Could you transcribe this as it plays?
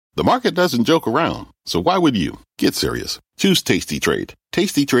The market doesn't joke around, so why would you? Get serious. Choose Tasty Trade.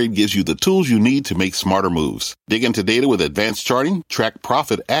 Tasty Trade gives you the tools you need to make smarter moves. Dig into data with advanced charting, track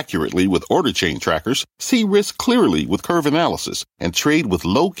profit accurately with order chain trackers, see risk clearly with curve analysis, and trade with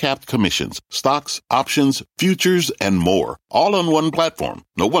low-capped commissions, stocks, options, futures, and more. All on one platform.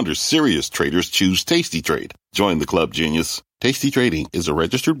 No wonder serious traders choose Tasty Trade. Join the club, genius. Tasty Trading is a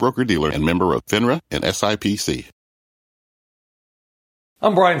registered broker-dealer and member of FINRA and SIPC.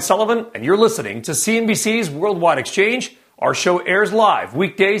 I'm Brian Sullivan, and you're listening to CNBC's Worldwide Exchange. Our show airs live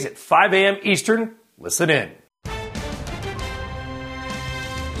weekdays at 5 a.m. Eastern. Listen in.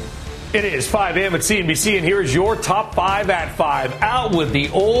 It is 5 a.m. at CNBC, and here is your top 5 at 5. Out with the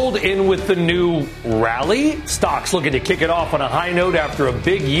old, in with the new rally. Stocks looking to kick it off on a high note after a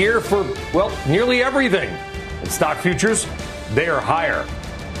big year for, well, nearly everything. And stock futures, they are higher.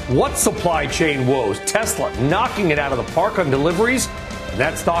 What supply chain woes? Tesla knocking it out of the park on deliveries. And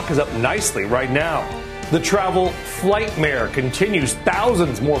that stock is up nicely right now. The travel flightmare continues.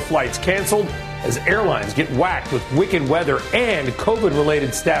 Thousands more flights canceled as airlines get whacked with wicked weather and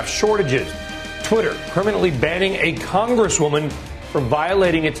COVID-related staff shortages. Twitter permanently banning a congresswoman for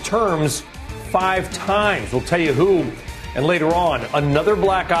violating its terms 5 times. We'll tell you who. And later on, another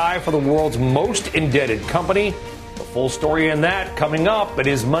black eye for the world's most indebted company. The full story on that coming up. It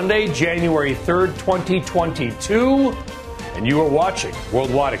is Monday, January 3rd, 2022. And you are watching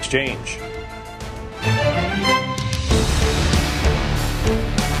Worldwide Exchange.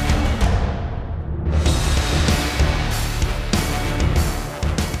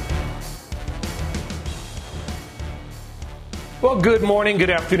 Well, good morning, good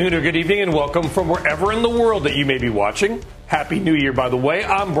afternoon, or good evening, and welcome from wherever in the world that you may be watching. Happy New Year, by the way.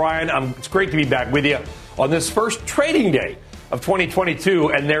 I'm Brian. It's great to be back with you on this first trading day of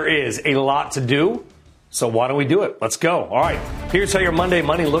 2022, and there is a lot to do. So why don't we do it? Let's go. All right. Here's how your Monday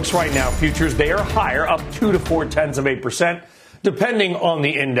money looks right now. Futures, they are higher, up 2 to 0.4%, depending on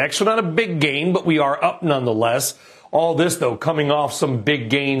the index. So not a big gain, but we are up nonetheless. All this, though, coming off some big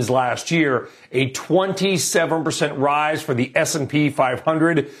gains last year. A 27% rise for the S&P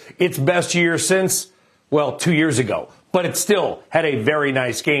 500. Its best year since, well, 2 years ago. But it still had a very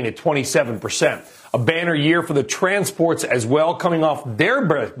nice gain at 27%. A banner year for the transports as well, coming off their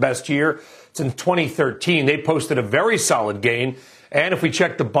best year since 2013. They posted a very solid gain. And if we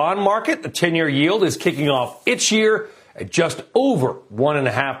check the bond market, the 10-year yield is kicking off its year at just over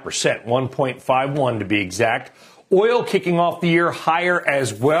 1.5%, 1.51 to be exact. Oil kicking off the year higher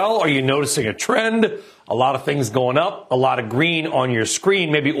as well. Are you noticing a trend? A lot of things going up, a lot of green on your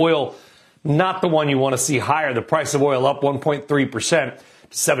screen. Maybe oil not the one you want to see higher. The price of oil up 1.3% to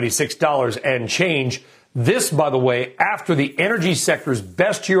 $76 and change. This, by the way, after the energy sector's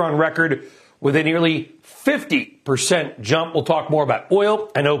best year on record with a nearly 50% jump. We'll talk more about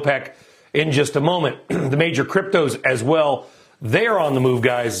oil and OPEC in just a moment. The major cryptos as well. They are on the move,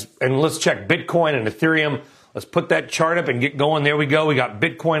 guys. And let's check Bitcoin and Ethereum. Let's put that chart up and get going. There we go. We got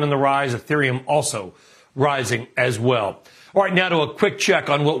Bitcoin on the rise. Ethereum also rising as well. All right, now to a quick check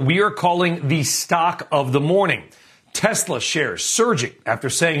on what we are calling the stock of the morning. Tesla shares surging after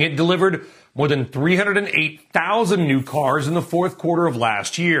saying it delivered more than 308,000 new cars in the fourth quarter of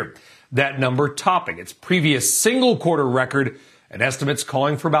last year. That number topping its previous single quarter record and estimates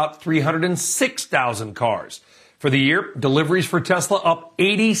calling for about 306,000 cars. For the year, deliveries for Tesla up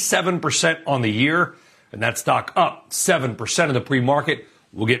 87% on the year, and that stock up 7% in the pre-market.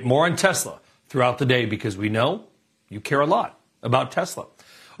 We'll get more on Tesla throughout the day because we know you care a lot about Tesla.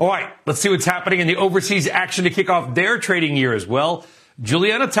 All right, let's see what's happening in the overseas action to kick off their trading year as well.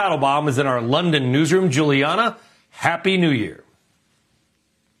 Juliana Tatelbaum is in our London newsroom. Juliana, Happy New Year.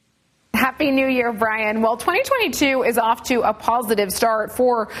 Happy New Year, Brian. Well, 2022 is off to a positive start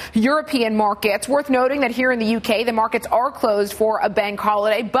for European markets. Worth noting that here in the UK, the markets are closed for a bank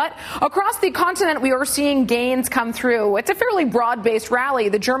holiday, but across the continent, we are seeing gains come through. It's a fairly broad-based rally.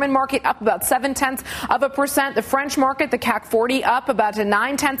 The German market up about 0.7%. The French market, the CAC 40, up about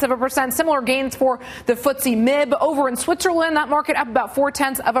 0.9%. Similar gains for the FTSE MIB. Over in Switzerland, that market up about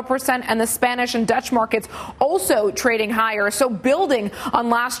 0.4%, and the Spanish and Dutch markets also trading higher. So building on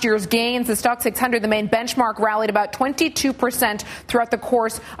last year's gains, the Stoxx 600, the main benchmark, rallied about 22% throughout the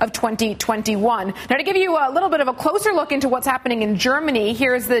course of 2021. Now, to give you a little bit of a closer look into what's happening in Germany,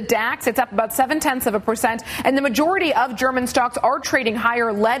 here's the DAX. It's up about 0.7%, and the majority of German stocks are trading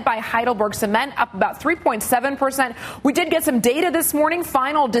higher, led by Heidelberg Cement, up about 3.7%. We did get some data this morning,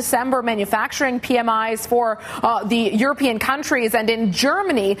 final December manufacturing PMIs for the European countries, and in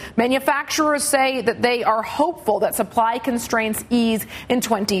Germany, manufacturers say that they are hopeful that supply constraints ease in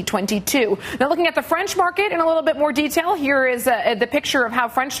 2022. too. Now, looking at the French market in a little bit more detail, here is the picture of how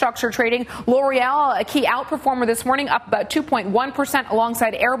French stocks are trading. L'Oreal, a key outperformer this morning, up about 2.1%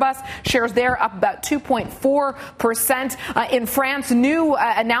 alongside Airbus. Shares there up about 2.4%. In France, new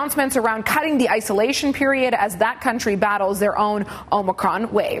announcements around cutting the isolation period as that country battles their own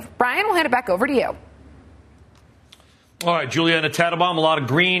Omicron wave. Brian, we'll hand it back over to you. All right, Juliana Tannenbaum, a lot of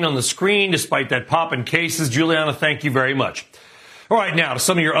green on the screen despite that pop in cases. Juliana, thank you very much. All right, now to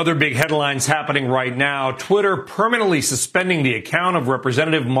some of your other big headlines happening right now. Twitter permanently suspending the account of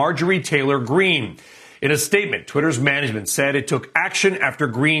Representative Marjorie Taylor Greene. In a statement, Twitter's management said it took action after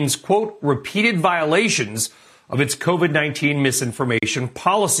Greene's, quote, repeated violations of its COVID-19 misinformation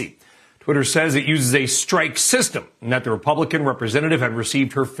policy. Twitter says it uses a strike system and that the Republican representative had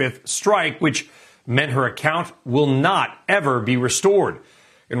received her fifth strike, which meant her account will not ever be restored.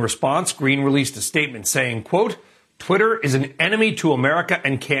 In response, Greene released a statement saying, quote, Twitter is an enemy to America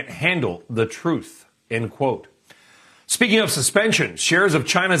and can't handle the truth, end quote. Speaking of suspension, shares of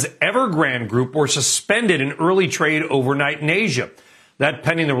China's Evergrande Group were suspended in early trade overnight in Asia. That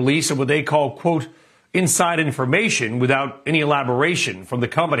pending the release of what they call, quote, inside information without any elaboration from the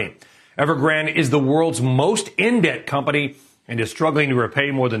company. Evergrande is the world's most in-debt company and is struggling to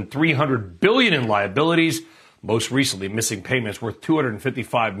repay more than $300 billion in liabilities, most recently missing payments worth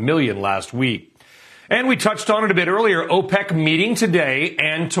 $255 million last week. And we touched on it a bit earlier, OPEC meeting today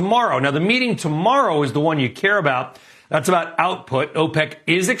and tomorrow. Now, the meeting tomorrow is the one you care about. That's about output. OPEC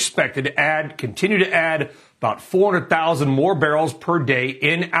is expected to continue to add about 400,000 more barrels per day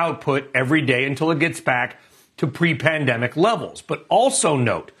in output every day until it gets back to pre-pandemic levels. But also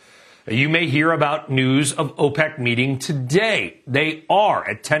note, you may hear about news of OPEC meeting today. They are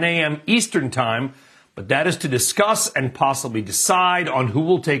at 10 a.m. Eastern time, but that is to discuss and possibly decide on who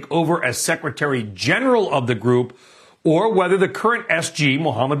will take over as Secretary General of the group or whether the current SG,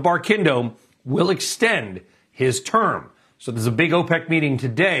 Mohammed Barkindo, will extend his term. So there's a big OPEC meeting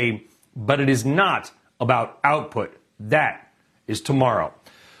today, but it is not about output. That is tomorrow.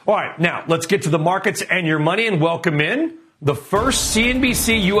 All right, now let's get to the markets and your money and welcome in the first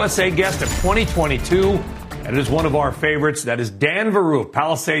CNBC USA guest of 2022. And it is one of our favorites. That is Dan Veru of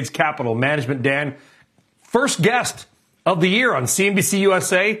Palisades Capital Management. Dan, first guest of the year on CNBC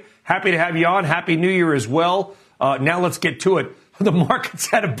USA. Happy to have you on. Happy New Year as well. Now let's get to it. The markets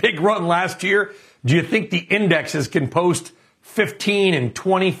had a big run last year. Do you think the indexes can post 15 and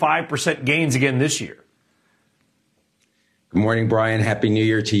 25% gains again this year? Good morning, Brian. Happy New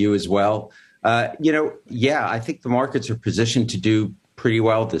Year to you as well. I think the markets are positioned to do pretty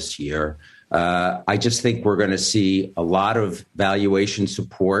well this year. I just think we're going to see a lot of valuation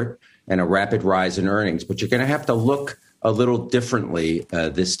support and a rapid rise in earnings, but you're going to have to look a little differently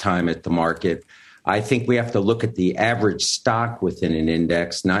this time at the market. I think we have to look at the average stock within an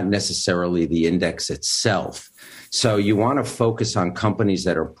index, not necessarily the index itself. So you want to focus on companies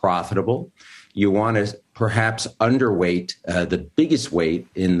that are profitable. You want to perhaps underweight the biggest weight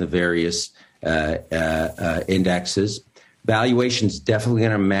in the various indexes. Valuation's definitely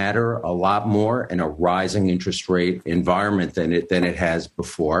going to matter a lot more in a rising interest rate environment than it has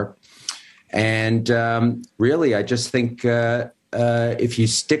before. And really, I just think if you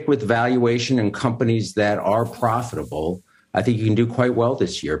stick with valuation and companies that are profitable, I think you can do quite well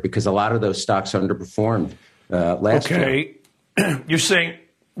this year because a lot of those stocks underperformed last year. Okay, you're saying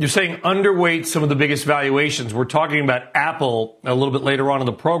underweight some of the biggest valuations. We're talking about Apple a little bit later on in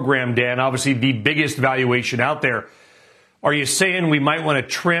the program, Dan, obviously the biggest valuation out there. Are you saying we might want to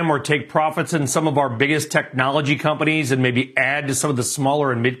trim or take profits in some of our biggest technology companies and maybe add to some of the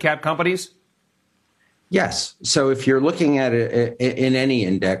smaller and mid-cap companies? Yes. So if you're looking at it in any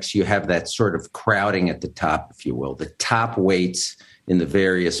index, you have that sort of crowding at the top, if you will, the top weights in the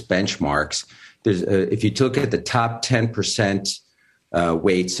various benchmarks. If you look at the top 10%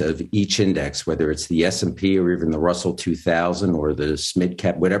 weights of each index, whether it's the S&P or even the Russell 2000 or the SMID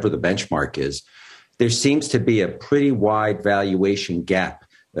cap, whatever the benchmark is, there seems to be a pretty wide valuation gap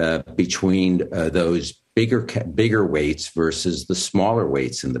between those bigger weights versus the smaller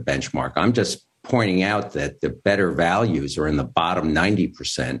weights in the benchmark. I'm just pointing out that the better values are in the bottom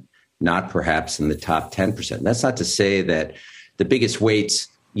 90%, not perhaps in the top 10%. That's not to say that the biggest weights,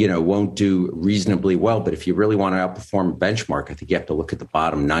 won't do reasonably well. But if you really want to outperform a benchmark, I think you have to look at the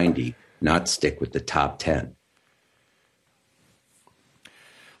bottom 90, not stick with the top 10.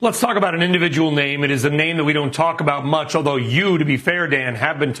 Let's talk about an individual name. It is a name that we don't talk about much, although you, to be fair, Dan,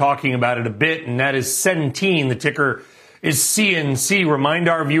 have been talking about it a bit, and that is Centene. The ticker is CNC. Remind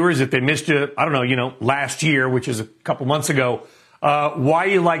our viewers, if they missed you, last year, which is a couple months ago, why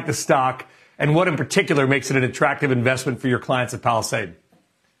you like the stock and what in particular makes it an attractive investment for your clients at Palisade.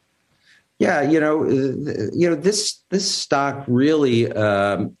 Yeah, this stock really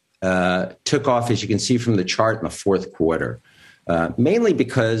took off, as you can see from the chart, in the fourth quarter, mainly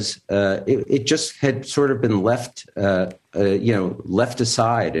because it just had sort of been left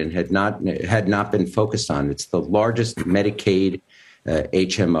aside and had not been focused on. It's the largest Medicaid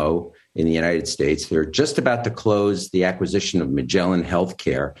HMO in the United States. They're just about to close the acquisition of Magellan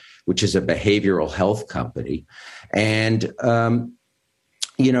Healthcare, which is a behavioral health company, and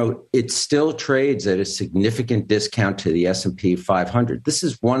it still trades at a significant discount to the S&P 500. This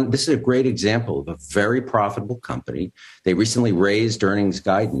is a great example of a very profitable company. They recently raised earnings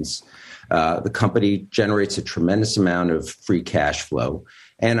guidance. The company generates a tremendous amount of free cash flow.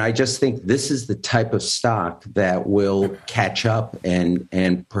 And I just think this is the type of stock that will catch up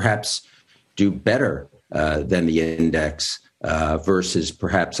and perhaps do better than the index versus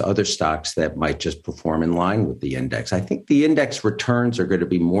perhaps other stocks that might just perform in line with the index. I think the index returns are going to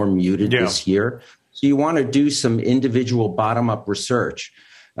be more muted this year. So you want to do some individual bottom-up research.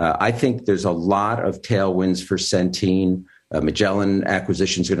 I think there's a lot of tailwinds for Centene. Magellan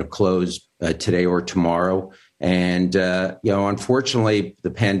acquisition is going to close today or tomorrow. And, unfortunately,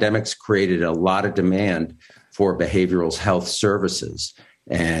 the pandemic's created a lot of demand for behavioral health services.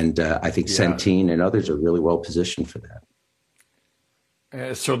 And I think Centene and others are really well positioned for that.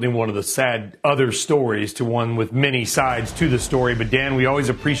 Certainly one of the sad other stories to one with many sides to the story. But, Dan, we always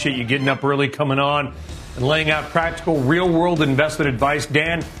appreciate you getting up early, coming on, and laying out practical, real-world investment advice.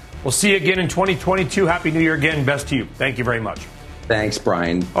 Dan, we'll see you again in 2022. Happy New Year again. Best to you. Thank you very much. Thanks,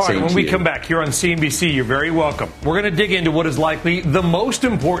 Brian. All right, when we come back here on CNBC, you're very welcome. We're going to dig into what is likely the most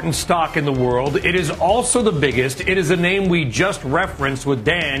important stock in the world. It is also the biggest. It is a name we just referenced with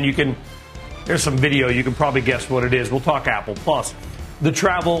Dan. There's some video. You can probably guess what it is. We'll talk Apple. Plus, the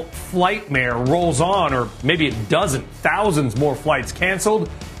travel flightmare rolls on, or maybe it doesn't. Thousands more flights canceled.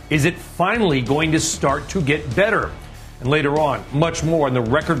 Is it finally going to start to get better? And later on, much more in the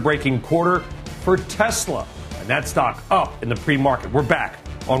record-breaking quarter for Tesla. And that stock up in the pre-market. We're back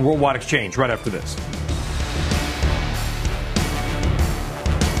on Worldwide Exchange right after this.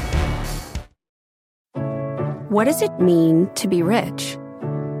 What does it mean to be rich?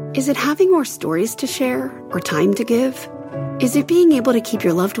 Is it having more stories to share or time to give? Is it being able to keep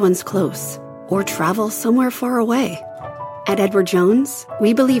your loved ones close or travel somewhere far away? At Edward Jones,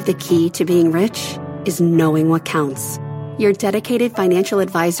 we believe the key to being rich is knowing what counts. Your dedicated financial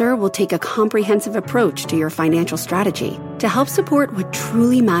advisor will take a comprehensive approach to your financial strategy to help support what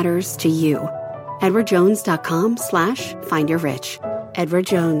truly matters to you. EdwardJones.com/findyourrich. Edward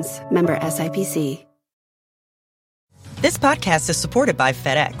Jones, member SIPC. This podcast is supported by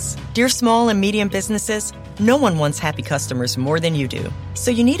FedEx. Dear small and medium businesses, no one wants happy customers more than you do. So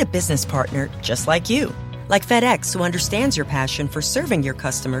you need a business partner just like you. Like FedEx, who understands your passion for serving your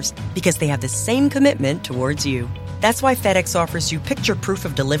customers because they have the same commitment towards you. That's why FedEx offers you picture proof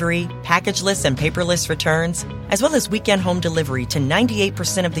of delivery, packageless and paperless returns, as well as weekend home delivery to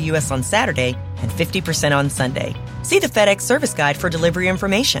 98% of the U.S. on Saturday and 50% on Sunday. See the FedEx service guide for delivery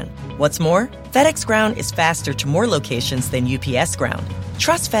information. What's more, FedEx Ground is faster to more locations than UPS Ground.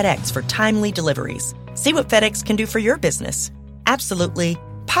 Trust FedEx for timely deliveries. See what FedEx can do for your business. Absolutely,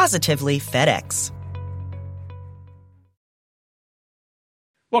 positively FedEx.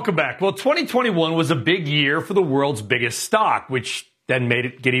 Welcome back. Well, 2021 was a big year for the world's biggest stock, which then made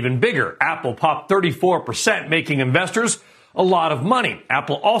it get even bigger. Apple popped 34%, making investors a lot of money.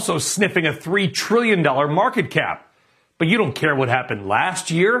 Apple also sniffing a $3 trillion market cap. But you don't care what happened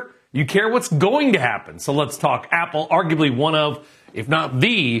last year. You care what's going to happen. So let's talk Apple, arguably one of, if not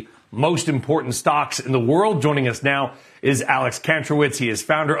the most important stocks in the world. Joining us now is Alex Kantrowitz. He is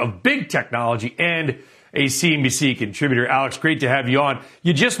founder of Big Technology and a CNBC contributor. Alex, great to have you on.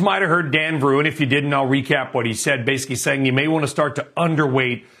 You just might have heard Dan Vrooman. If you didn't, I'll recap what he said, basically saying you may want to start to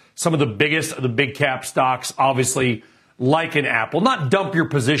underweight some of the biggest of the big cap stocks, obviously like an Apple. Not dump your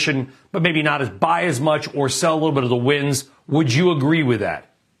position, but maybe not buy as much or sell a little bit of the wins. Would you agree with that?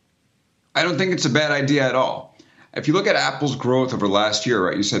 I don't think it's a bad idea at all. If you look at Apple's growth over last year,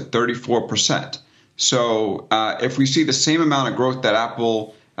 right, you said 34%. So if we see the same amount of growth that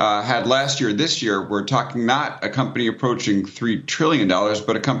Apple had last year, this year, we're talking not a company approaching $3 trillion,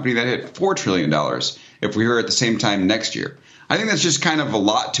 but a company that hit $4 trillion if we hear at the same time next year. I think that's just kind of a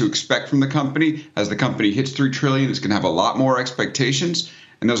lot to expect from the company. As the company hits $3 trillion, it's going to have a lot more expectations,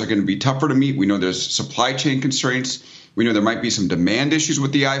 and those are going to be tougher to meet. We know there's supply chain constraints. We know there might be some demand issues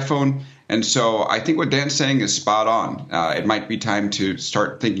with the iPhone. And so I think what Dan's saying is spot on. It might be time to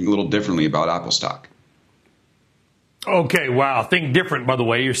start thinking a little differently about Apple stock. Okay, wow. Think different, by the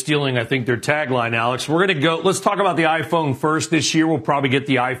way. You're stealing, I think, their tagline, Alex. We're going to go. Let's talk about the iPhone first. This year, we'll probably get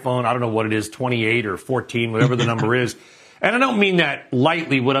the iPhone. I don't know what it is, 28 or 14, whatever the number is. And I don't mean that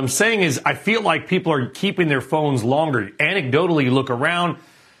lightly. What I'm saying is I feel like people are keeping their phones longer. Anecdotally, you look around,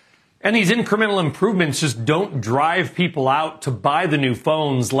 and these incremental improvements just don't drive people out to buy the new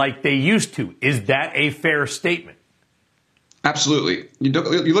phones like they used to. Is that a fair statement? Absolutely. You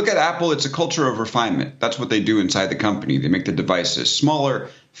look at Apple, it's a culture of refinement. That's what they do inside the company. They make the devices smaller,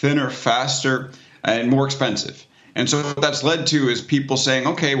 thinner, faster, and more expensive. And so what that's led to is people saying,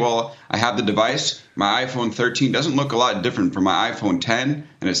 okay, well, I have the device. My iPhone 13 doesn't look a lot different from my iPhone 10,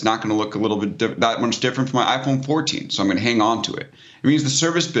 and it's not going to look a little bit that much different from my iPhone 14, so I'm going to hang on to it. It means the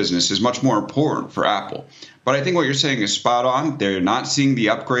service business is much more important for Apple. But I think what you're saying is spot on. They're not seeing the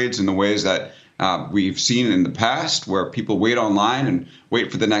upgrades in the ways that we've seen in the past, where people wait online and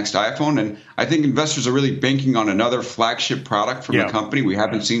wait for the next iPhone. And I think investors are really banking on another flagship product from the company. We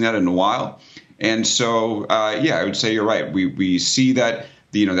haven't seen that in a while. And so, I would say you're right. We see that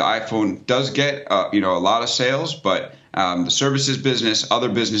the iPhone does get a lot of sales, but the services business, other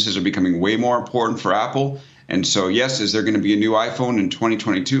businesses are becoming way more important for Apple. And so, yes, is there going to be a new iPhone in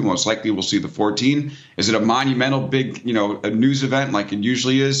 2022? Most likely we'll see the 14. Is it a monumental big, a news event like it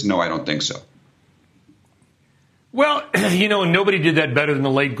usually is? No, I don't think so. Well, nobody did that better than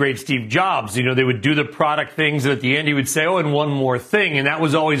the late, great Steve Jobs. They would do the product things, and at the end he would say, oh, and one more thing. And that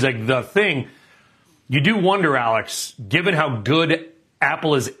was always like the thing. You do wonder, Alex, given how good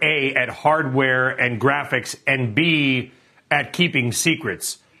Apple is, A, at hardware and graphics, and B, at keeping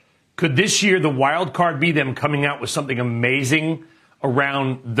secrets, could this year the wild card be them coming out with something amazing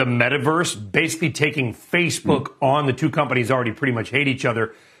around the metaverse, basically taking Facebook on? The two companies already pretty much hate each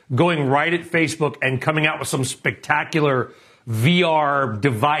other, going right at Facebook and coming out with some spectacular VR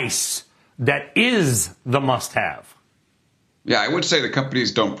device that is the must-have? Yeah, I would say the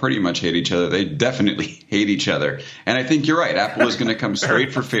companies don't pretty much hate each other. They definitely hate each other. And I think you're right. Apple is going to come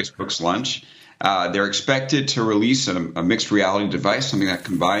straight for Facebook's lunch. They're expected to release a mixed reality device, something that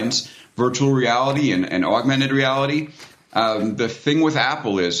combines virtual reality and augmented reality. The thing with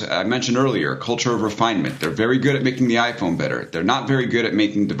Apple is, I mentioned earlier, culture of refinement. They're very good at making the iPhone better. They're not very good at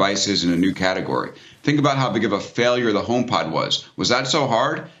making devices in a new category. Think about how big of a failure the HomePod was. Was that so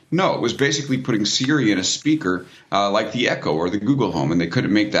hard? No, it was basically putting Siri in a speaker like the Echo or the Google Home, and they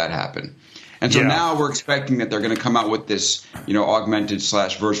couldn't make that happen. And so now we're expecting that they're going to come out with this, augmented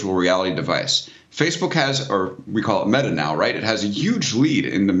 / virtual reality device. Facebook has, or we call it Meta now, right? It has a huge lead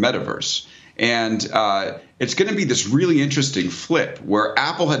in the metaverse. And it's going to be this really interesting flip where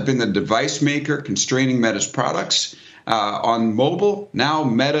Apple had been the device maker constraining Meta's products. On mobile, now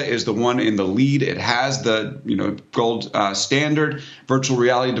Meta is the one in the lead. It has the gold standard virtual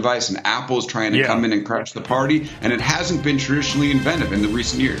reality device, and Apple is trying to come in and crash the party. And it hasn't been traditionally inventive in the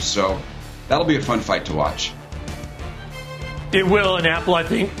recent years. So that'll be a fun fight to watch. It will, and Apple, I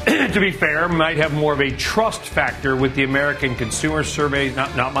think, to be fair, might have more of a trust factor with the American consumer survey.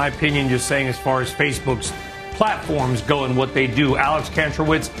 Not my opinion, just saying as far as Facebook's platforms go and what they do. Alex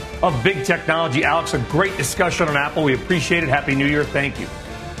Kantrowitz of Big Technology. Alex, a great discussion on Apple. We appreciate it. Happy New Year. Thank you.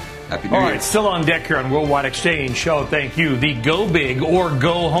 Happy New Year. All right, still on deck here on Worldwide Exchange Show. Thank you. The Go Big or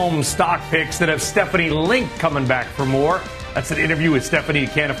Go Home stock picks that have Stephanie Link coming back for more. That's an interview with Stephanie you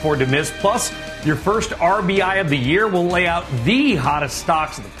can't afford to miss. Plus, your first RBI of the year will lay out the hottest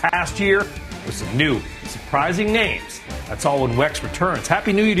stocks of the past year with some new, surprising names. That's all when Wex returns.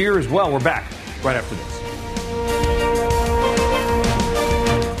 Happy New Year as well. We're back right after this.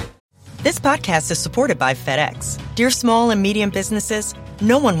 This podcast is supported by FedEx. Dear small and medium businesses,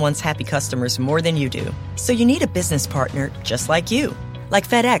 no one wants happy customers more than you do. So you need a business partner just like you. Like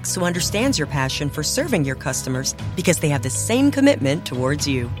FedEx, who understands your passion for serving your customers because they have the same commitment towards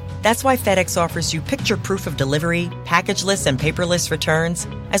you. That's why FedEx offers you picture proof of delivery, packageless and paperless returns,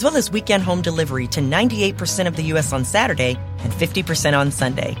 as well as weekend home delivery to 98% of the U.S. on Saturday and 50% on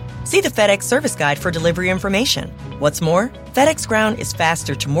Sunday. See the FedEx service guide for delivery information. What's more, FedEx Ground is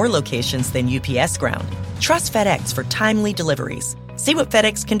faster to more locations than UPS Ground. Trust FedEx for timely deliveries. See what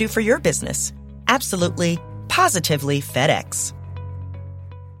FedEx can do for your business. Absolutely, positively FedEx.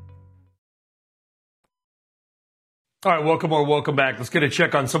 All right, welcome back. Let's get a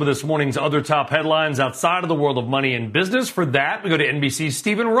check on some of this morning's other top headlines outside of the world of money and business. For that, we go to NBC's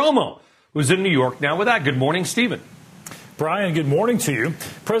Stephen Romo, who's in New York now with that. Good morning, Stephen. Brian, good morning to you.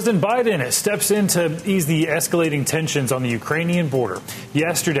 President Biden steps in to ease the escalating tensions on the Ukrainian border.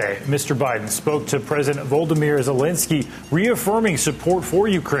 Yesterday, Mr. Biden spoke to President Volodymyr Zelensky, reaffirming support for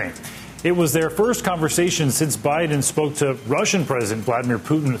Ukraine. It was their first conversation since Biden spoke to Russian President Vladimir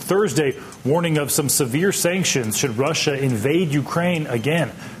Putin Thursday, warning of some severe sanctions should Russia invade Ukraine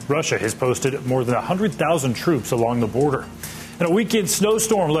again. Russia has posted more than 100,000 troops along the border. And a weekend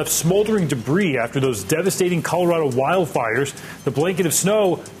snowstorm left smoldering debris after those devastating Colorado wildfires. The blanket of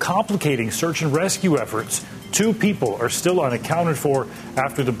snow complicating search and rescue efforts. 2 people are still unaccounted for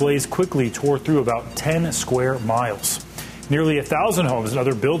after the blaze quickly tore through about 10 square miles. Nearly 1,000 homes and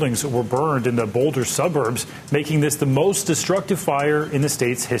other buildings were burned in the Boulder suburbs, making this the most destructive fire in the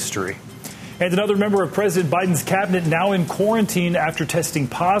state's history. And another member of President Biden's cabinet now in quarantine after testing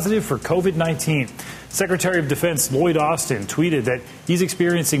positive for COVID-19. Secretary of Defense Lloyd Austin tweeted that he's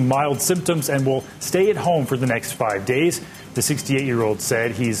experiencing mild symptoms and will stay at home for the next 5 days. The 68-year-old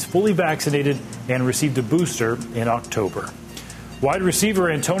said he's fully vaccinated and received a booster in October. Wide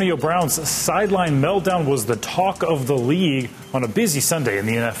receiver Antonio Brown's sideline meltdown was the talk of the league on a busy Sunday in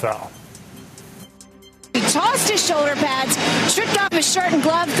the NFL. He tossed his shoulder pads, stripped off his shirt and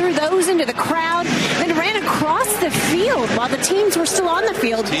glove, threw those into the crowd, then ran across the field while the teams were still on the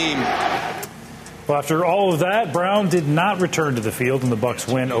field. Well, after all of that, Brown did not return to the field in the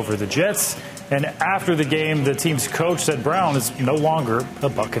Bucs win over the Jets. And after the game, the team's coach said Brown is no longer a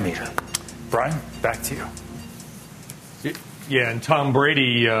Buccaneer. Brian, back to you. Yeah, and Tom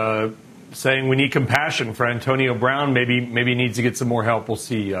Brady saying we need compassion for Antonio Brown. Maybe he needs to get some more help. We'll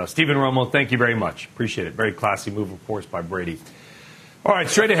see. Stephen Romo, thank you very much. Appreciate it. Very classy move, of course, by Brady. All right,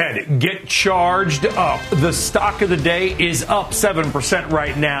 straight ahead. Get charged up. The stock of the day is up 7%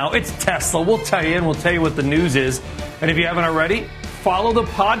 right now. It's Tesla. We'll tell you, and we'll tell you what the news is. And if you haven't already, follow the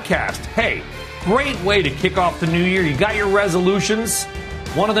podcast. Hey, great way to kick off the new year. You got your resolutions.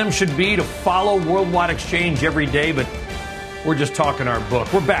 One of them should be to follow Worldwide Exchange every day, but we're just talking our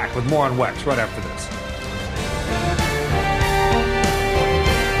book. We're back with more on WEX right after this.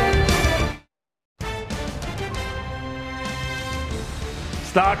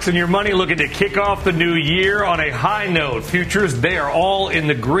 Stocks and your money looking to kick off the new year on a high note. Futures, they are all in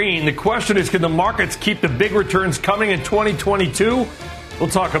the green. The question is, can the markets keep the big returns coming in 2022? We'll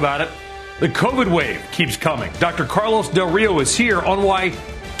talk about it. The COVID wave keeps coming. Dr. Carlos Del Rio is here on why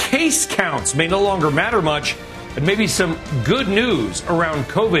case counts may no longer matter much, and maybe some good news around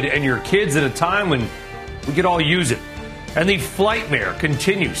COVID and your kids at a time when we could all use it. And the Flightmare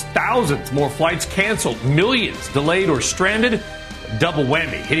continues. Thousands more flights canceled, millions delayed or stranded. Double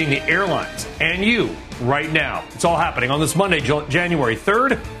whammy hitting the airlines and you right now. It's all happening on this Monday, January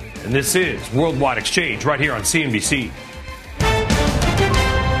 3rd. And this is Worldwide Exchange right here on CNBC.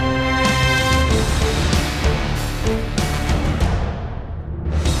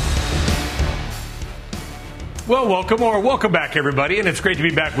 Well, welcome back, everybody. And it's great to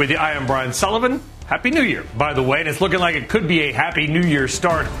be back with you. I am Brian Sullivan. Happy New Year, by the way. And it's looking like it could be a Happy New Year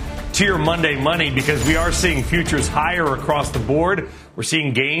start to your Monday money because we are seeing futures higher across the board. We're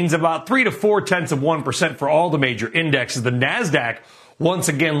seeing gains about 3 to 0.4% for all the major indexes. The NASDAQ once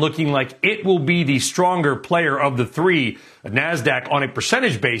again looking like it will be the stronger player of the three. The NASDAQ on a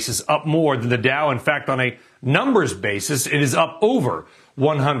percentage basis up more than the Dow. In fact, on a numbers basis, it is up over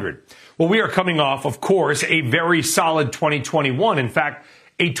 100. Well, we are coming off, of course, a very solid 2021. In fact,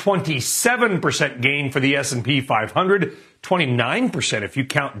 a 27% gain for the S&P 500, 29% if you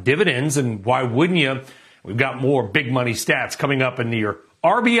count dividends. And why wouldn't you? We've got more big money stats coming up in your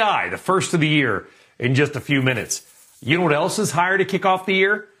RBI, the first of the year, in just a few minutes. You know what else is higher to kick off the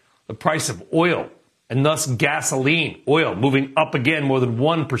year? The price of oil, and thus gasoline. Oil moving up again more than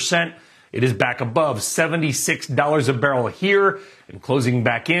 1%. It is back above $76 a barrel here and closing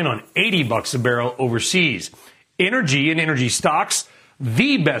back in on $80 a barrel overseas. Energy and energy stocks,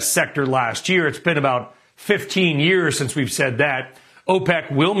 the best sector last year. It's been about 15 years since we've said that.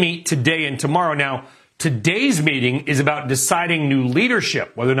 OPEC will meet today and tomorrow. Now, today's meeting is about deciding new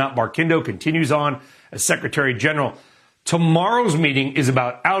leadership, whether or not Markindo continues on as Secretary General. Tomorrow's meeting is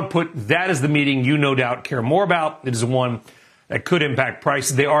about output. That is the meeting you no doubt care more about. It is the one that could impact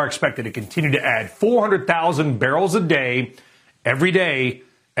prices. They are expected to continue to add 400,000 barrels a day,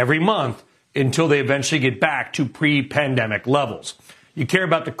 every month, until they eventually get back to pre-pandemic levels. You care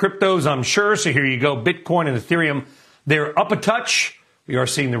about the cryptos, I'm sure, so here you go. Bitcoin and Ethereum, they're up a touch. We are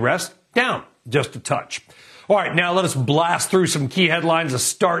seeing the rest down just a touch. All right, now let us blast through some key headlines to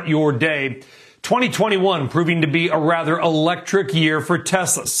start your day. 2021 proving to be a rather electric year for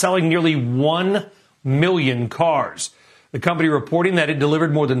Tesla, selling nearly 1 million cars. The company reporting that it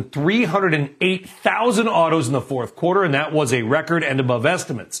delivered more than 308,000 autos in the fourth quarter, and that was a record and above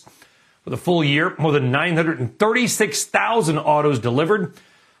estimates. For the full year, more than 936,000 autos delivered,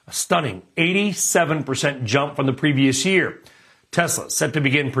 a stunning 87% jump from the previous year. Tesla is set to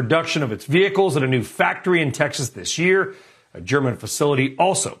begin production of its vehicles at a new factory in Texas this year. A German facility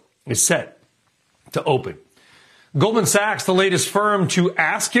also is set to open. Goldman Sachs, the latest firm to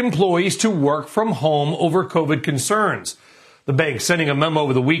ask employees to work from home over COVID concerns. The bank sending a memo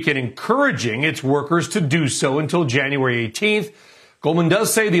over the weekend encouraging its workers to do so until January 18th. Goldman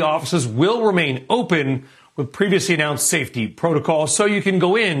does say the offices will remain open with previously announced safety protocols, so you can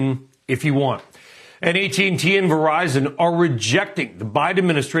go in if you want. And AT&T and Verizon are rejecting the Biden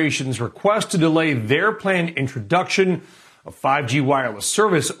administration's request to delay their planned introduction of 5G wireless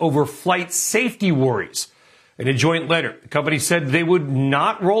service over flight safety worries. In a joint letter, the company said they would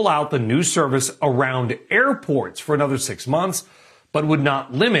not roll out the new service around airports for another 6 months, but would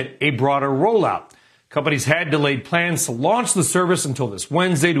not limit a broader rollout. Companies had delayed plans to launch the service until this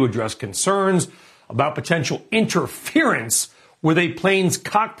Wednesday to address concerns about potential interference with a plane's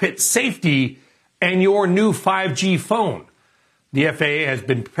cockpit safety and your new 5G phone. The FAA has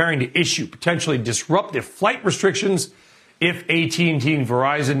been preparing to issue potentially disruptive flight restrictions if AT&T and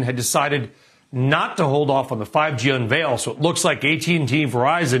Verizon had decided not to hold off on the 5G unveil. So it looks like AT&T and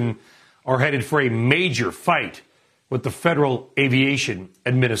Verizon are headed for a major fight with the Federal Aviation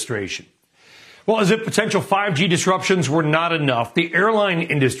Administration. Well, as if potential 5G disruptions were not enough, the airline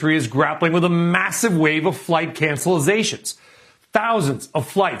industry is grappling with a massive wave of flight cancellations. Thousands of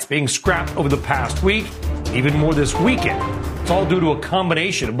flights being scrapped over the past week, even more this weekend. It's all due to a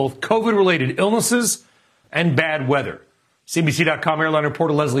combination of both COVID-related illnesses and bad weather. CNBC.com airline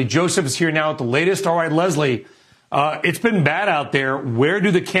reporter Leslie Joseph is here now with the latest. All right, Leslie, it's been bad out there. Where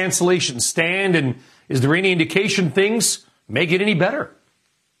do the cancellations stand? And is there any indication things may get any better?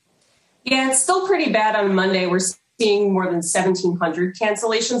 Yeah, it's still pretty bad on Monday. We're seeing more than 1,700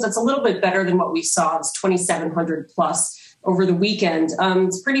 cancellations. That's a little bit better than what we saw. It's 2,700 plus over the weekend.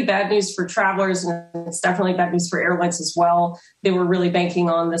 It's pretty bad news for travelers, and it's definitely bad news for airlines as well. They were really banking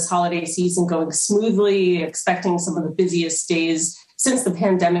on this holiday season going smoothly, expecting some of the busiest days since the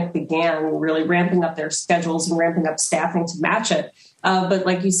pandemic began, really ramping up their schedules and ramping up staffing to match it. But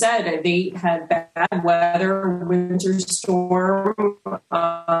like you said, they had bad weather, winter storm,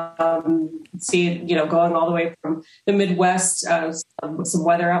 going all the way from the Midwest, some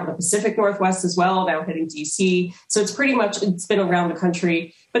weather out in the Pacific Northwest as well, now hitting DC. So it's been around the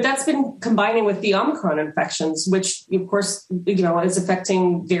country. But that's been combining with the Omicron infections, which, of course, is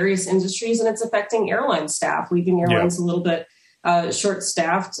affecting various industries, and it's affecting airline staff, leaving airlines a little bit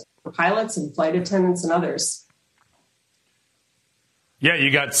short-staffed for pilots and flight attendants and others. Yeah,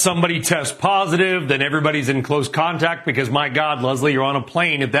 you got somebody test positive, then everybody's in close contact because, my God, Leslie, you're on a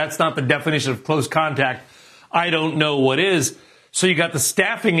plane. If that's not the definition of close contact, I don't know what is. So you got the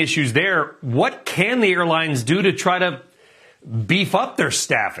staffing issues there. What can the airlines do to try to beef up their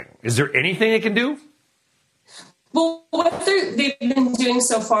staffing? Is there anything they can do? Well, what they've been doing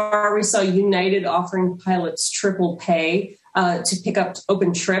so far, we saw United offering pilots triple pay to pick up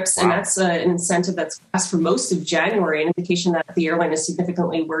open trips. And that's an incentive that's passed for most of January, an indication that the airline is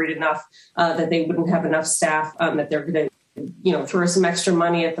significantly worried enough that they wouldn't have enough staff, that they're going to throw some extra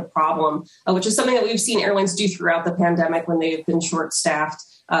money at the problem, which is something that we've seen airlines do throughout the pandemic when they've been short-staffed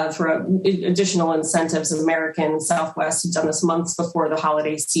for additional incentives. American, Southwest have done this months before the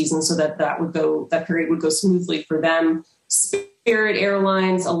holiday season so that period would go smoothly for them. Spirit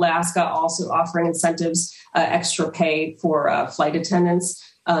Airlines, Alaska also offering incentives, extra pay for flight attendants,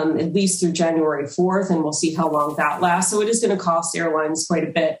 at least through January 4th, and we'll see how long that lasts. So it is going to cost airlines quite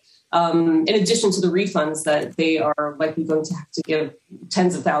a bit, in addition to the refunds that they are likely going to have to give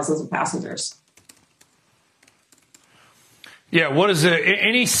tens of thousands of passengers. Yeah, what is it?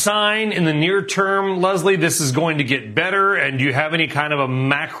 Any sign in the near term, Leslie, this is going to get better? And do you have any kind of a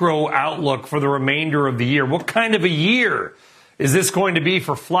macro outlook for the remainder of the year? What kind of a year is this going to be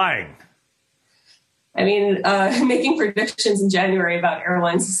for flying? I mean, making predictions in January about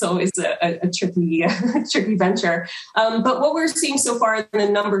airlines is always a tricky venture. But what we're seeing so far in the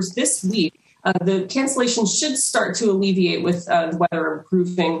numbers this week, the cancellations should start to alleviate with the weather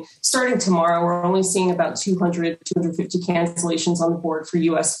improving. Starting tomorrow, we're only seeing about 200, 250 cancellations on the board for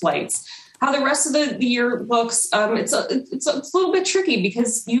U.S. flights. How the rest of the year looks, it's a little bit tricky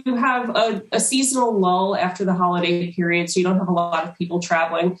because you have a seasonal lull after the holiday period, so you don't have a lot of people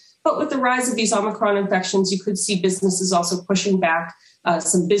traveling. But with the rise of these Omicron infections, you could see businesses also pushing back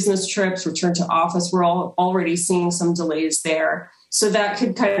some business trips, return to office. We're already seeing some delays there. So that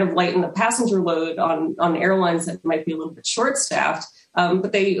could kind of lighten the passenger load on airlines that might be a little bit short-staffed.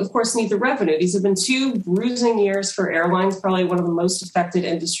 But they, of course, need the revenue. These have been two bruising years for airlines, probably one of the most affected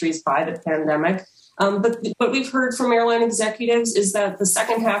industries by the pandemic. But what we've heard from airline executives is that the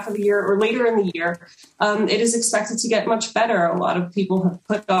second half of the year or later in the year, it is expected to get much better. A lot of people have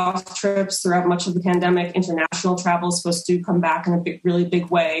put off trips throughout much of the pandemic. International travel is supposed to come back in a really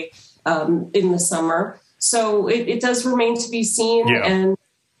big way in the summer. So it does remain to be seen. Yeah. And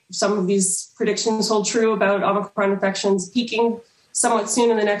some of these predictions hold true about Omicron infections peaking somewhat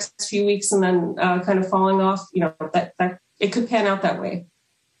soon in the next few weeks and then kind of falling off. That it could pan out that way.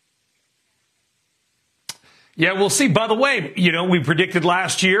 Yeah, we'll see. By the way, we predicted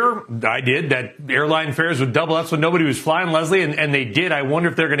last year, I did, that airline fares would double. That's when nobody was flying, Leslie, and they did. I wonder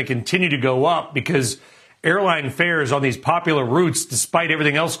if they're going to continue to go up because airline fares on these popular routes, despite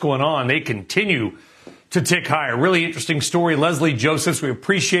everything else going on, they continue to tick higher. Really interesting story. Leslie Josephs, we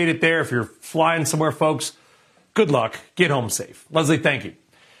appreciate it there. If you're flying somewhere, folks, good luck. Get home safe. Leslie, thank you.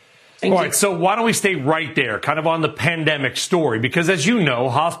 All right, so why don't we stay right there, kind of on the pandemic story? Because as you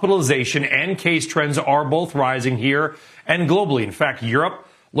know, hospitalization and case trends are both rising here and globally. In fact, Europe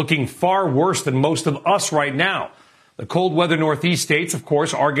looking far worse than most of us right now. The cold weather Northeast states, of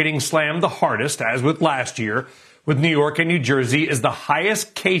course, are getting slammed the hardest, as with last year, with New York and New Jersey as the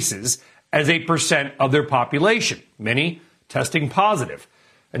highest cases as a % of their population, many testing positive.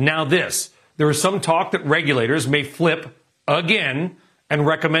 And now this, there is some talk that regulators may flip again and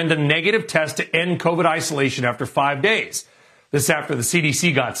recommend a negative test to end COVID isolation after 5 days. This after the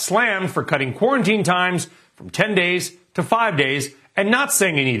CDC got slammed for cutting quarantine times from 10 days to 5 days and not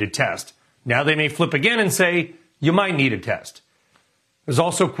saying you need a test. Now they may flip again and say you might need a test. There's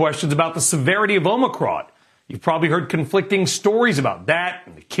also questions about the severity of Omicron. You've probably heard conflicting stories about that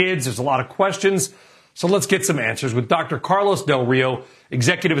and the kids. There's a lot of questions. So let's get some answers with Dr. Carlos Del Rio,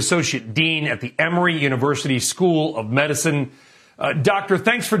 Executive Associate Dean at the Emory University School of Medicine. Doctor,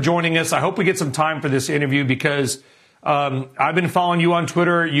 thanks for joining us. I hope we get some time for this interview because I've been following you on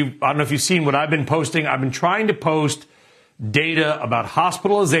Twitter. I don't know if you've seen what I've been posting. I've been trying to post data about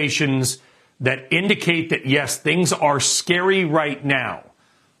hospitalizations that indicate that, yes, things are scary right now,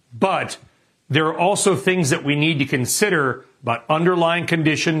 but there are also things that we need to consider about underlying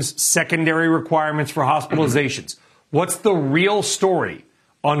conditions, secondary requirements for hospitalizations. What's the real story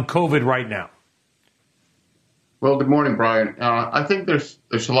on COVID right now? Well, good morning, Brian. I think there's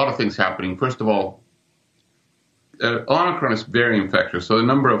a lot of things happening. First of all, Omicron is very infectious, so the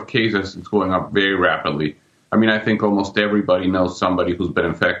number of cases is going up very rapidly. I mean, I think almost everybody knows somebody who's been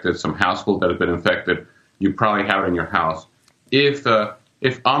infected, some household that has been infected. You probably have it in your house. If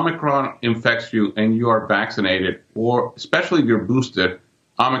Omicron infects you and you are vaccinated, or especially if you're boosted,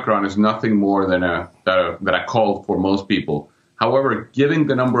 Omicron is nothing more than a cold for most people. However, given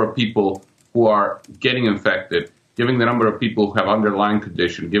the number of people who are getting infected, given the number of people who have underlying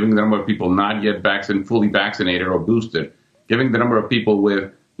condition, given the number of people not yet fully vaccinated or boosted, given the number of people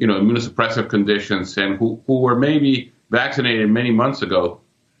with immunosuppressive conditions and who were maybe vaccinated many months ago,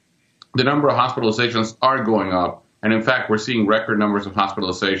 the number of hospitalizations are going up. And in fact, we're seeing record numbers of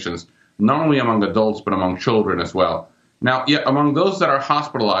hospitalizations, not only among adults, but among children as well. Now, among those that are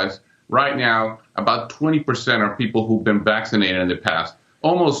hospitalized right now, about 20% are people who've been vaccinated in the past.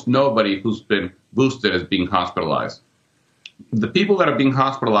 Almost nobody who's been boosted is being hospitalized. The people that are being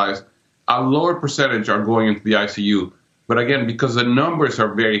hospitalized, a lower percentage are going into the ICU. But again, because the numbers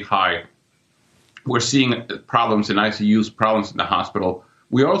are very high, we're seeing problems in ICUs, problems in the hospital.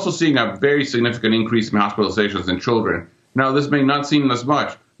 We're also seeing a very significant increase in hospitalizations in children. Now, this may not seem as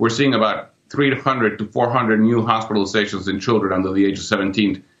much. We're seeing about 300 to 400 new hospitalizations in children under the age of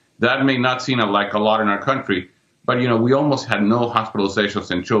 17. That may not seem like a lot in our country, but, we almost had no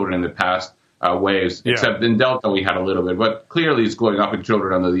hospitalizations in children in the past waves, except in Delta we had a little bit. But clearly it's going up in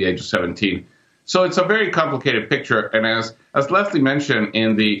children under the age of 17. So it's a very complicated picture. And as Leslie mentioned,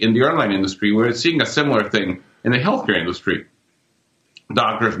 in the airline industry, we're seeing a similar thing in the healthcare industry.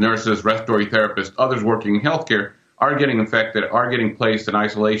 Doctors, nurses, respiratory therapists, others working in healthcare are getting infected, are getting placed in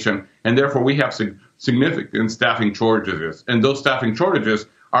isolation, and therefore we have significant staffing shortages. And those staffing shortages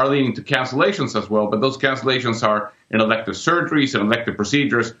are leading to cancellations as well, but those cancellations are in elective surgeries and elective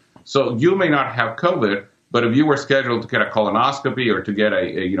procedures. So you may not have COVID, but if you were scheduled to get a colonoscopy or to get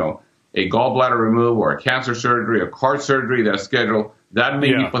a gallbladder removed or a cancer surgery, a heart surgery that's scheduled, that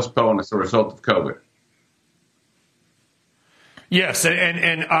may be postponed as a result of COVID. Yes,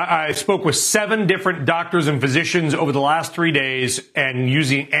 and I spoke with 7 different doctors and physicians over the last 3 days, and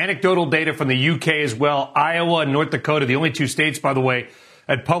using anecdotal data from the UK as well, Iowa and North Dakota, the only 2 states, by the way,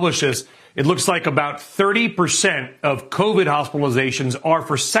 that publish this. It looks like about 30% of COVID hospitalizations are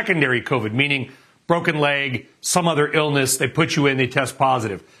for secondary COVID, meaning broken leg, some other illness. They put you in, they test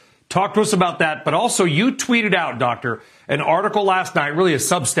positive. Talk to us about that. But also, you tweeted out, Doctor, an article last night, really a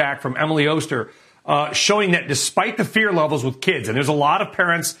Substack from Emily Oster, showing that despite the fear levels with kids, and there's a lot of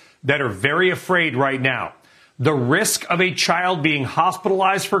parents that are very afraid right now, the risk of a child being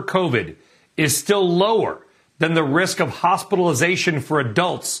hospitalized for COVID is still lower than the risk of hospitalization for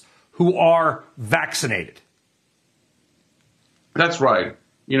adults who are vaccinated. That's right.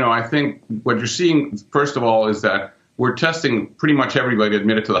 I think what you're seeing, first of all, is that we're testing pretty much everybody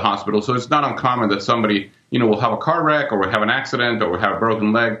admitted to the hospital. So it's not uncommon that somebody, will have a car wreck or will have an accident or will have a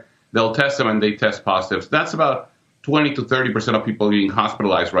broken leg. They'll test them and they test positive. So that's about 20 to 30% of people being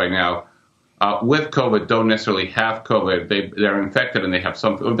hospitalized right now with COVID don't necessarily have COVID. They're infected and they have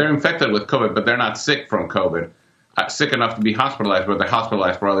something. They're infected with COVID, but they're not sick from COVID, sick enough to be hospitalized, but they're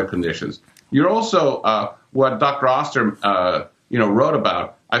hospitalized for other conditions. You're also, what Dr. Oster, wrote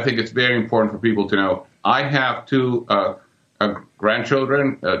about, I think it's very important for people to know. I have two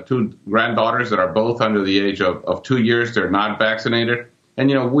grandchildren, two granddaughters that are both under the age of 2 years. They're not vaccinated.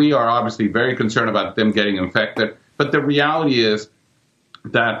 And, we are obviously very concerned about them getting infected. But the reality is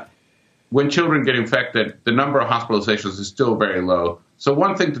that when children get infected, the number of hospitalizations is still very low. So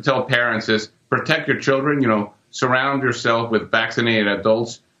one thing to tell parents is protect your children, surround yourself with vaccinated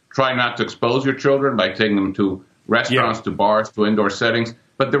adults. Try not to expose your children by taking them to restaurants, to bars, to indoor settings.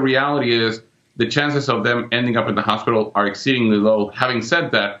 But the reality is the chances of them ending up in the hospital are exceedingly low. Having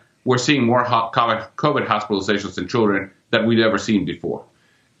said that, we're seeing more COVID hospitalizations in children than we'd ever seen before.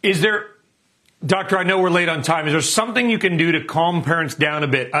 Is there, Doctor, I know we're late on time. Is there something you can do to calm parents down a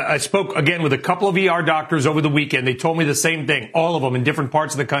bit? I spoke, again, with a couple of ER doctors over the weekend. They told me the same thing, all of them in different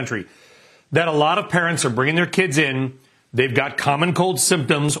parts of the country, that a lot of parents are bringing their kids in. They've got common cold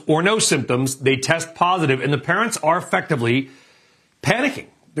symptoms or no symptoms. They test positive, and the parents are effectively panicking.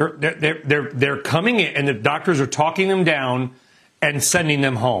 They're coming in, and the doctors are talking them down and sending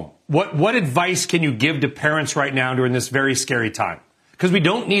them home. What advice can you give to parents right now during this very scary time? Because we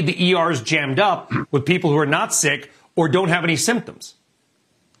don't need the ERs jammed up with people who are not sick or don't have any symptoms.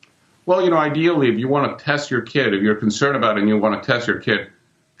 Well, ideally, if you want to test your kid, if you're concerned about it and you want to test your kid,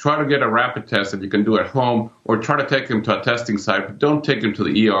 try to get a rapid test that you can do at home, or try to take them to a testing site, but don't take them to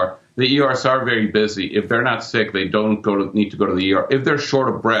the ER. The ERs are very busy. If they're not sick, they don't need to go to the ER. If they're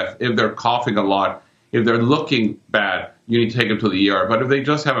short of breath, if they're coughing a lot, if they're looking bad, you need to take them to the ER. But if they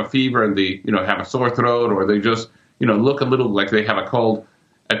just have a fever and they, have a sore throat, or they just, look a little like they have a cold,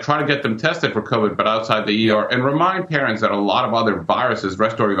 and try to get them tested for COVID, but outside the ER. And remind parents that a lot of other viruses,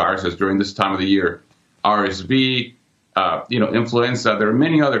 respiratory viruses during this time of the year, RSV, influenza, there are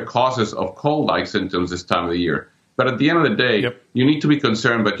many other causes of cold-like symptoms this time of the year. But at the end of the day, you need to be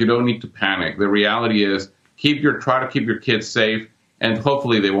concerned, but you don't need to panic. The reality is try to keep your kids safe, and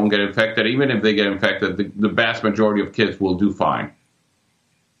hopefully they won't get infected. Even if they get infected, the vast majority of kids will do fine.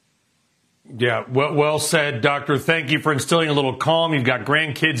 Yeah, well said, Doctor. Thank you for instilling a little calm. You've got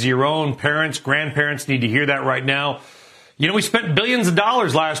grandkids of your own. Parents, grandparents need to hear that right now. We spent billions of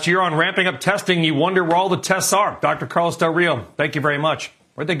dollars last year on ramping up testing. You wonder where all the tests are. Dr. Carlos Del Rio, thank you very much.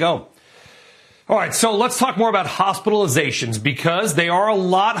 Where'd they go? All right, so let's talk more about hospitalizations, because they are a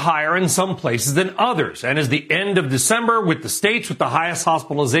lot higher in some places than others. And as the end of December with the states with the highest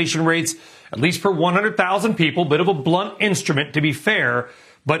hospitalization rates, at least per 100,000 people, bit of a blunt instrument to be fair.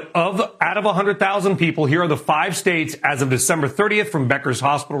 But out of 100,000 people, here are the 5 states as of December 30th from Becker's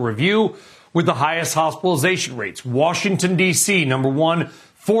Hospital Review with the highest hospitalization rates. Washington, D.C., number 1,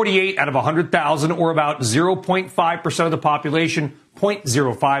 48 out of 100,000, or about 0.5% of the population,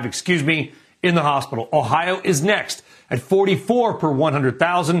 0.05, in the hospital. Ohio is next at 44 per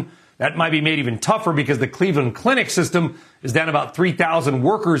 100,000. That might be made even tougher because the Cleveland Clinic system is down about 3,000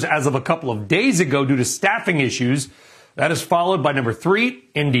 workers as of a couple of days ago due to staffing issues. That is followed by number 3,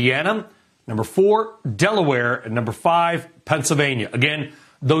 Indiana, number 4, Delaware, and number 5, Pennsylvania. Again,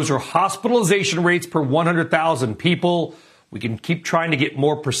 those are hospitalization rates per 100,000 people. We can keep trying to get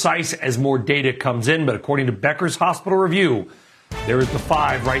more precise as more data comes in, but according to Becker's Hospital Review, there is the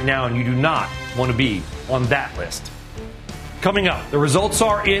 5 right now, and you do not want to be on that list. Coming up, the results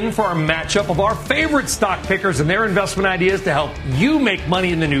are in for our matchup of our favorite stock pickers and their investment ideas to help you make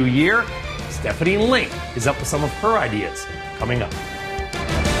money in the new year. Stephanie Link is up with some of her ideas coming up.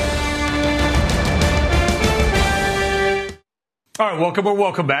 All right,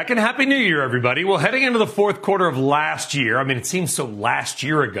 welcome back, and Happy New Year, everybody. Well, heading into the fourth quarter of last year, it seems so last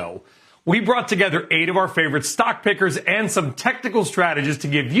year ago, we brought together 8 of our favorite stock pickers and some technical strategists to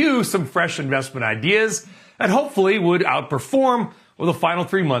give you some fresh investment ideas that hopefully would outperform over the final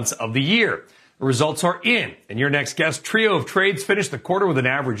 3 months of the year. The results are in, and your next guest trio of trades finished the quarter with an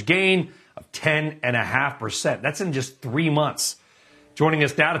average gain of 10.5%. That's in just 3 months. Joining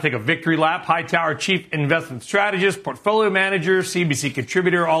us now to take a victory lap, Hightower Chief Investment Strategist, Portfolio Manager, CNBC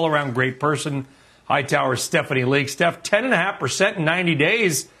contributor, all-around great person, Hightower's Stephanie Link. Steph, 10.5% in 90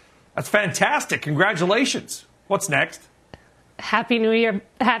 days. That's fantastic. Congratulations. What's next? Happy New Year.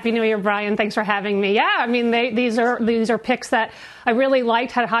 Happy New Year, Brian. Thanks for having me. Yeah, I mean, these are picks that I really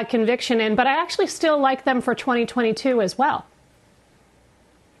liked, had high conviction in, but I actually still like them for 2022 as well.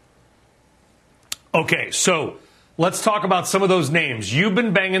 Okay, so let's talk about some of those names. You've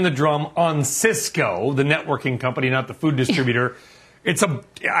been banging the drum on Cisco, the networking company, not the food distributor.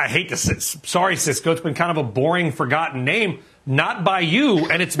 I hate to say, sorry, Cisco, it's been kind of a boring, forgotten name, not by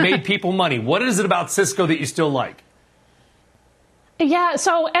you, and it's made people money. What is it about Cisco that you still like? Yeah,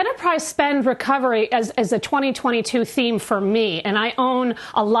 so enterprise spend recovery as a 2022 theme for me, and I own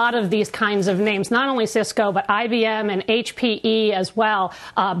a lot of these kinds of names, not only Cisco, but IBM and HPE as well,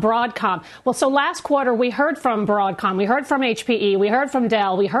 Broadcom. Well, so last quarter we heard from Broadcom, we heard from HPE, we heard from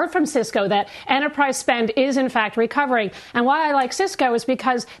Dell, we heard from Cisco that enterprise spend is in fact recovering. And why I like Cisco is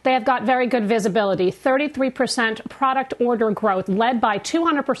because they have got very good visibility, 33% product order growth, led by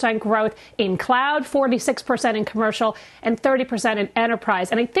 200% growth in cloud, 46% in commercial, and 30% in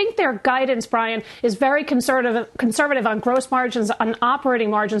enterprise. And I think their guidance, Brian, is very conservative on gross margins, on operating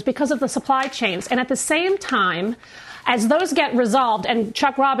margins because of the supply chains. And at the same time, as those get resolved, and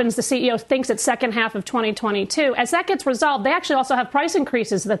Chuck Robbins, the CEO, thinks it's second half of 2022, as that gets resolved, they actually also have price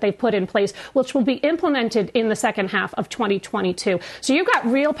increases that they've put in place, which will be implemented in the second half of 2022. So you've got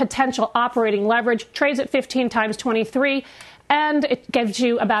real potential operating leverage, trades at 15 times 23, and it gives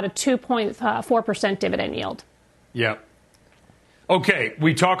you about a 2.4% dividend yield. Yeah. Okay,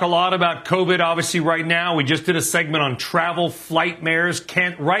 we talk a lot about COVID, obviously, right now. We just did a segment on travel, flightmares.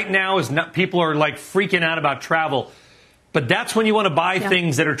 Right now, people are like freaking out about travel. But that's when you want to buy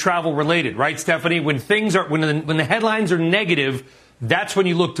things that are travel related, right, Stephanie? When the headlines are negative, that's when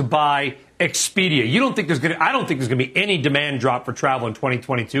you look to buy Expedia. I don't think there's going to be any demand drop for travel in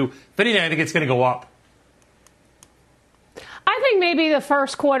 2022. If anything, I think it's going to go up. I think maybe the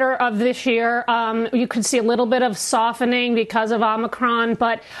first quarter of this year, you could see a little bit of softening because of Omicron,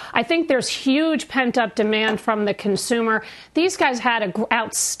 but I think there's huge pent-up demand from the consumer. These guys had an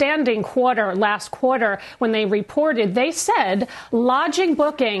outstanding quarter last quarter when they reported. They said lodging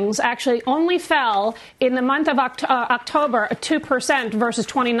bookings actually only fell in the month of October 2% versus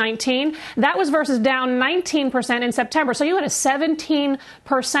 2019. That was versus down 19% in September. So you had a 17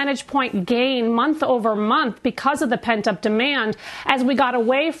 percentage point gain month over month because of the pent-up demand as we got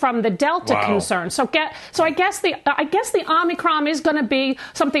away from the Delta concern. So I guess the Omicron is going to be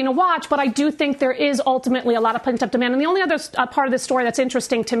something to watch, but I do think there is ultimately a lot of pent-up demand. And the only other part of this story that's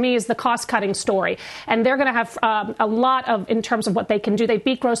interesting to me is the cost-cutting story. And they're going to have a lot in terms of what they can do. They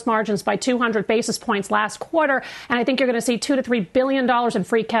beat gross margins by 200 basis points last quarter, and I think you're going to see $2 to $3 billion in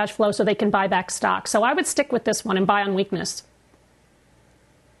free cash flow so they can buy back stock. So I would stick with this one and buy on weakness.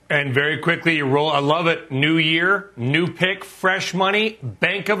 And very quickly, you roll. I love it. New year, new pick, fresh money,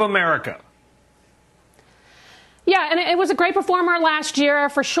 Bank of America. Yeah, and it was a great performer last year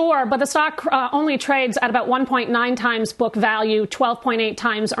for sure, but the stock only trades at about 1.9 times book value, 12.8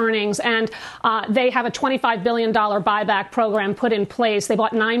 times earnings, and they have a $25 billion buyback program put in place. They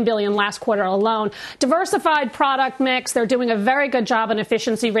bought $9 billion last quarter alone. Diversified product mix. They're doing a very good job on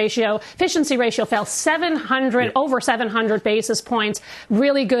efficiency ratio. Efficiency ratio fell over 700 basis points.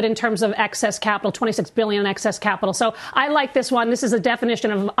 Really good in terms of excess capital, $26 billion in excess capital. So I like this one. This is a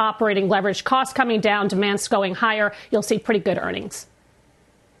definition of operating leverage. Costs coming down, demand's going higher. You'll see pretty good earnings.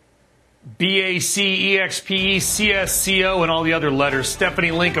 BACEXPE, CSCO, and all the other letters.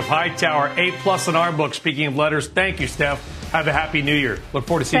 Stephanie Link of Hightower, A+ in our book. Speaking of letters, thank you, Steph. Have a happy New Year. Look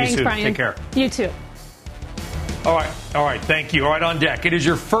forward to seeing you soon. Brian. Take care. You too. All right. Thank you. All right, on deck. It is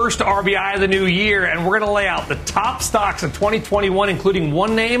your first RBI of the new year, and we're going to lay out the top stocks of 2021, including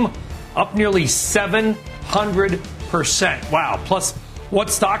one name, up nearly 700%. Wow. Plus, what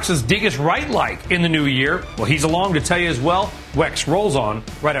stocks does Diggis Wright like in the new year? Well, he's along to tell you as well. Wex rolls on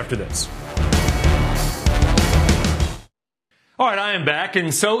right after this. All right, I am back,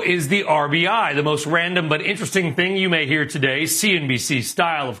 and so is the RBI, the most random but interesting thing you may hear today, CNBC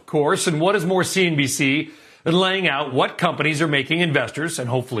style, of course. And what is more CNBC than laying out what companies are making investors, and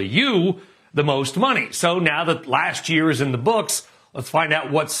hopefully you, the most money? So now that last year is in the books, let's find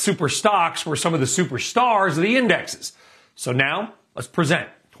out what super stocks were some of the superstars of the indexes. So now, let's present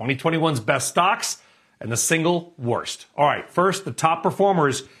 2021's best stocks and the single worst. All right, first, the top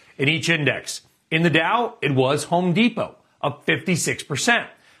performers in each index. In the Dow, it was Home Depot, up 56%.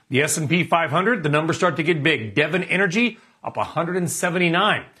 The S&P 500, the numbers start to get big. Devon Energy, up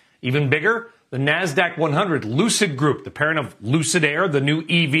 179. Even bigger, the NASDAQ 100, Lucid Group, the parent of Lucid Air, the new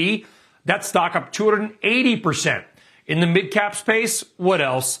EV, that stock up 280%. In the mid-cap space, what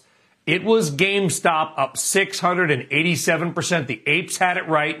else? It was GameStop up 687%. The apes had it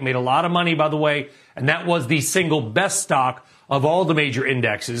right, made a lot of money, by the way, and that was the single best stock of all the major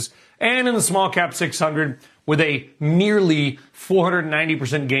indexes. And in the small cap 600, with a nearly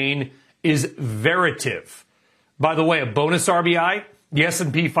 490% gain, is Veritiv. By the way, a bonus RBI, the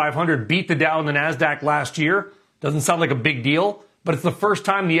S&P 500 beat the Dow and the NASDAQ last year. Doesn't sound like a big deal, but it's the first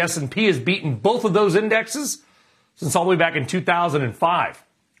time the S&P has beaten both of those indexes since all the way back in 2005.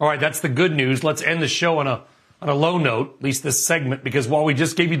 All right, that's the good news. Let's end the show on a low note, at least this segment, because while we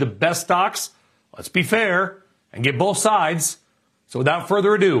just gave you the best stocks, let's be fair and get both sides. So without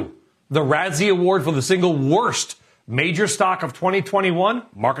further ado, the Razzie Award for the single worst major stock of 2021,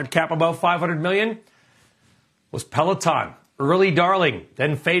 market cap above 500 million, was Peloton. Early darling,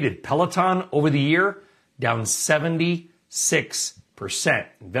 then faded. Peloton over the year, down 76%.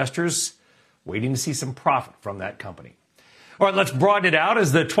 Investors waiting to see some profit from that company. All right, let's broaden it out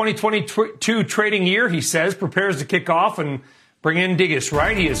as the 2022 trading year, he says, prepares to kick off and bring in Diggis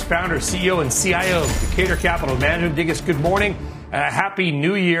Wright. He is founder, CEO, and CIO of Decatur Capital Management. Diggis, good morning. Happy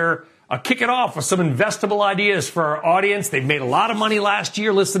New Year. Kick it off with some investable ideas for our audience. They've made a lot of money last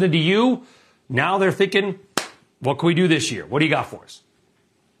year listening to you. Now they're thinking, what can we do this year? What do you got for us?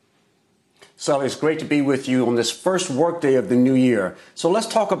 So it's great to be with you on this first workday of the new year. So let's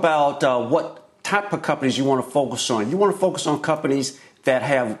talk about what type of companies you want to focus on. You want to focus on companies that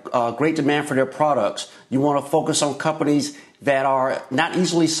have great demand for their products. You want to focus on companies that are not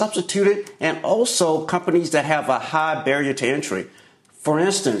easily substituted, and also companies that have a high barrier to entry. For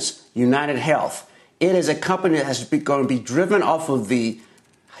instance, United Health. It is a company that is going to be driven off of the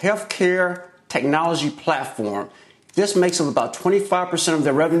healthcare technology platform. This makes up about 25% of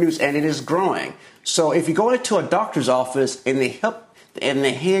their revenues, and it is growing. So if you go into a doctor's office and they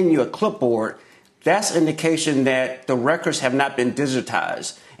hand you a clipboard, that's an indication that the records have not been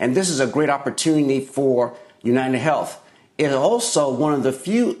digitized. And this is a great opportunity for United Health. It is also one of the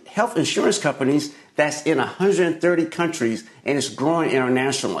few health insurance companies that's in 130 countries, and it's growing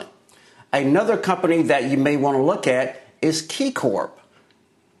internationally. Another company that you may want to look at is KeyCorp,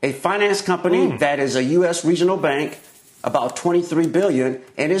 a finance company that is a U.S. regional bank, about $23 billion,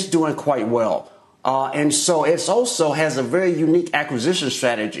 and it's doing quite well. And so it also has a very unique acquisition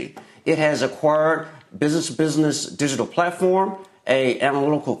strategy. It has acquired business-to-business digital platform, an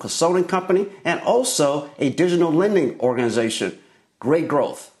analytical consulting company, and also a digital lending organization. Great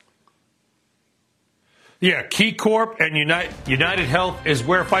growth. Yeah, KeyCorp and United Health is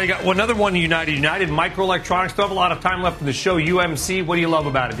where if I got another one, United Microelectronics. Don't have a lot of time left in the show. UMC, what do you love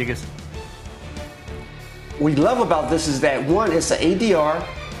about it, Diggis? What we love about this is that, one, it's an ADR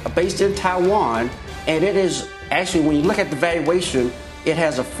based in Taiwan, and it is actually, when you look at the valuation, it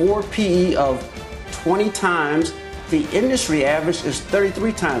has a forward PE of 20 times. The industry average is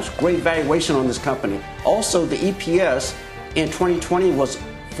 33 times. Great valuation on this company. Also, the EPS in 2020 was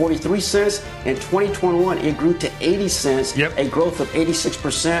 43 cents. In 2021, it grew to 80 cents, a growth of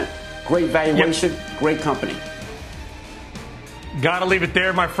 86%. Great valuation, great company. Got to leave it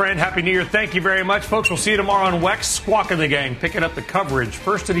there, my friend. Happy New Year. Thank you very much, folks. We'll see you tomorrow on WEX. Squawk and the gang picking up the coverage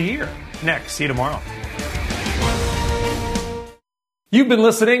first of the year. Next, see you tomorrow. You've been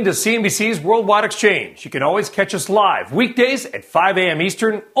listening to CNBC's Worldwide Exchange. You can always catch us live weekdays at 5 a.m.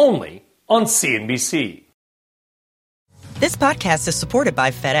 Eastern, only on CNBC. This podcast is supported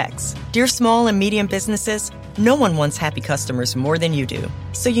by FedEx. Dear small and medium businesses, no one wants happy customers more than you do.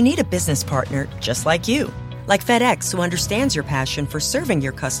 So you need a business partner just like you. Like FedEx, who understands your passion for serving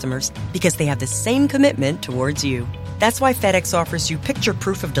your customers because they have the same commitment towards you. That's why FedEx offers you picture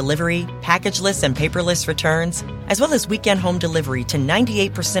proof of delivery, packageless and paperless returns, as well as weekend home delivery to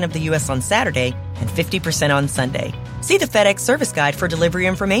 98% of the U.S. on Saturday and 50% on Sunday. See the FedEx service guide for delivery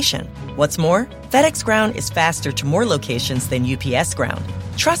information. What's more, FedEx Ground is faster to more locations than UPS Ground.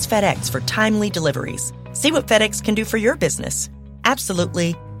 Trust FedEx for timely deliveries. See what FedEx can do for your business.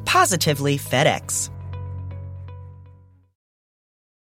 Absolutely, positively FedEx.